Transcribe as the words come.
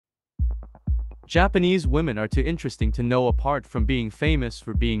Japanese women are too interesting to know apart from being famous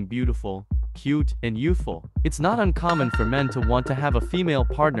for being beautiful, cute, and youthful. It's not uncommon for men to want to have a female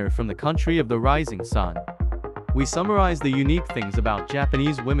partner from the country of the rising sun. We summarize the unique things about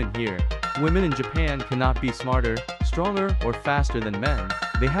Japanese women here. Women in Japan cannot be smarter, stronger, or faster than men.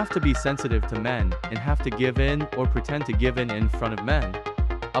 They have to be sensitive to men, and have to give in or pretend to give in front of men.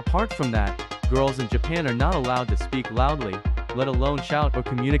 Apart from that, girls in Japan are not allowed to speak loudly, let alone shout or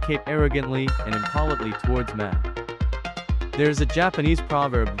communicate arrogantly and impolitely towards men. There is a Japanese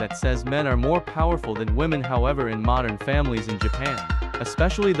proverb that says men are more powerful than women. However, in modern families in Japan,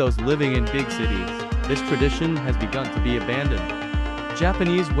 especially those living in big cities, this tradition has begun to be abandoned.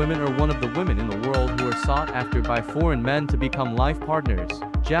 Japanese women are one of the women in the world who are sought after by foreign men to become life partners.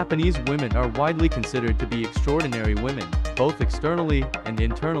 Japanese women are widely considered to be extraordinary women, both externally and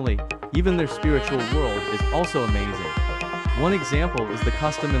internally. Even their spiritual world is also amazing. One example is the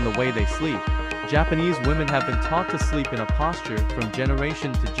custom in the way they sleep. Japanese women have been taught to sleep in a posture from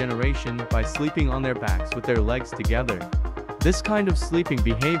generation to generation by sleeping on their backs with their legs together. This kind of sleeping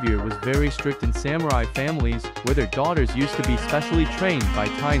behavior was very strict in samurai families, where their daughters used to be specially trained by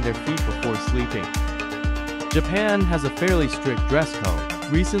tying their feet before sleeping. Japan has a fairly strict dress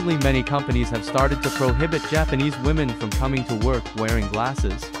code. Recently, many companies have started to prohibit Japanese women from coming to work wearing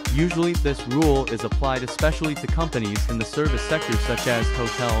glasses. Usually, this rule is applied especially to companies in the service sector such as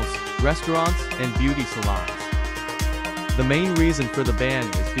hotels, restaurants, and beauty salons. The main reason for the ban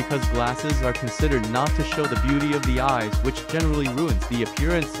is because glasses are considered not to show the beauty of the eyes, which generally ruins the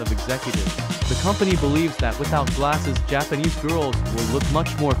appearance of executives. The company believes that without glasses, Japanese girls will look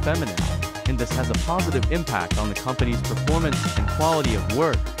much more feminine, and this has a positive impact on the company's performance and quality of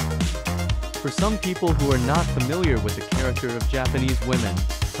work. For some people who are not familiar with the character of Japanese women,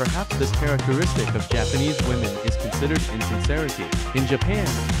 perhaps this characteristic of Japanese women is considered insincerity. In Japan,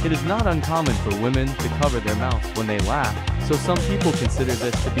 it is not uncommon for women to cover their mouths when they laugh, so some people consider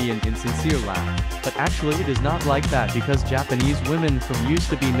this to be an insincere laugh. But actually it is not like that, because Japanese women from used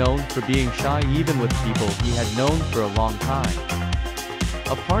to be known for being shy even with people he had known for a long time.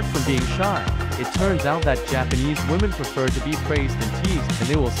 Apart from being shy, it turns out that Japanese women prefer to be praised and teased, and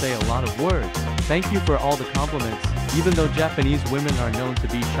they will say a lot of words. Thank you for all the compliments, even though Japanese women are known to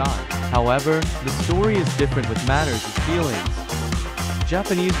be shy. However, the story is different with matters of feelings.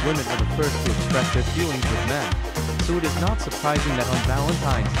 Japanese women are the first to express their feelings with men, so it is not surprising that on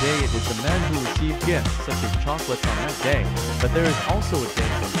Valentine's Day it is the men who receive gifts such as chocolates on that day. But there is also a day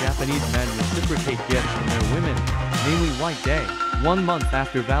when Japanese men reciprocate gifts from their women, namely White Day, 1 month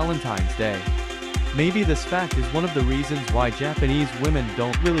after Valentine's Day. Maybe this fact is one of the reasons why Japanese women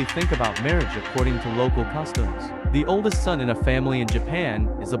don't really think about marriage according to local customs. The oldest son in a family in Japan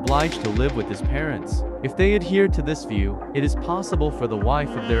is obliged to live with his parents. If they adhere to this view, it is possible for the wife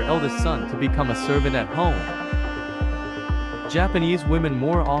of their eldest son to become a servant at home. Japanese women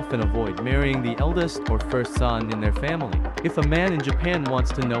more often avoid marrying the eldest or first son in their family. If a man in Japan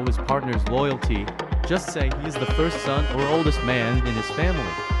wants to know his partner's loyalty, just say he is the first son or oldest man in his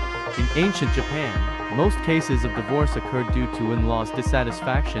family. In ancient Japan, most cases of divorce occurred due to in-laws'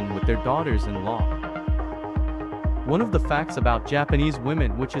 dissatisfaction with their daughters-in-law. One of the facts about Japanese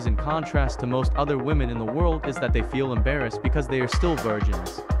women, which is in contrast to most other women in the world, is that they feel embarrassed because they are still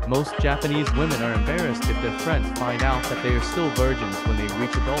virgins. Most Japanese women are embarrassed if their friends find out that they are still virgins when they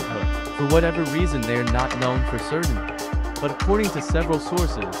reach adulthood. For whatever reason, they are not known for certain. But according to several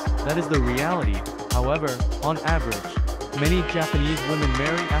sources, that is the reality. However, on average, many Japanese women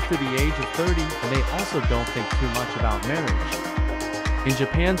marry after the age of 30, and they also don't think too much about marriage. In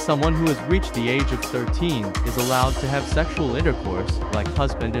Japan, someone who has reached the age of 13 is allowed to have sexual intercourse, like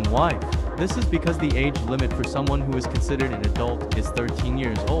husband and wife. This is because the age limit for someone who is considered an adult is 13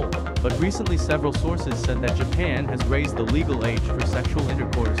 years old. But recently several sources said that Japan has raised the legal age for sexual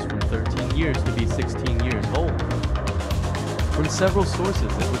intercourse from 13 years to be 16 years old. From several sources,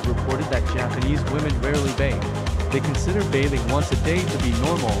 it was reported that Japanese women rarely bathe. They consider bathing once a day to be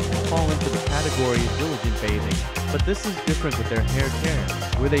normal and fall into the category of diligent bathing. But this is different with their hair care,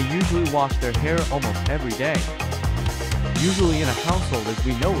 where they usually wash their hair almost every day. Usually in a household, as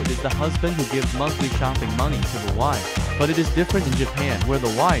we know, it is the husband who gives monthly shopping money to the wife. But it is different in Japan, where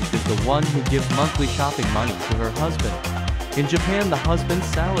the wife is the one who gives monthly shopping money to her husband. In Japan, the husband's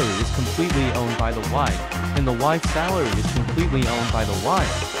salary is completely owned by the wife, and the wife's salary is completely owned by the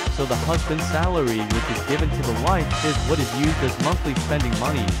wife. So the husband's salary, which is given to the wife, is what is used as monthly spending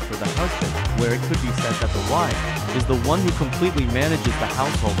money for the husband, where it could be said that the wife is the one who completely manages the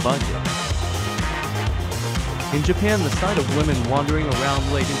household budget. In Japan, the sight of women wandering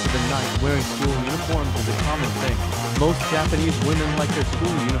around late into the night wearing school uniforms is a common thing. Most Japanese women like their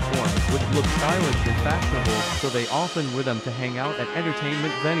school uniforms, which look stylish and fashionable, so they often wear them to hang out at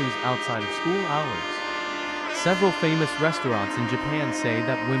entertainment venues outside of school hours. Several famous restaurants in Japan say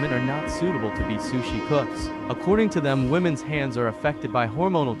that women are not suitable to be sushi cooks. According to them, women's hands are affected by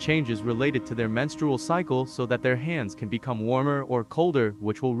hormonal changes related to their menstrual cycle, so that their hands can become warmer or colder,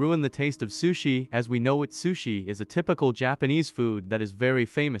 which will ruin the taste of sushi. As we know it, sushi is a typical Japanese food that is very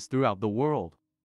famous throughout the world.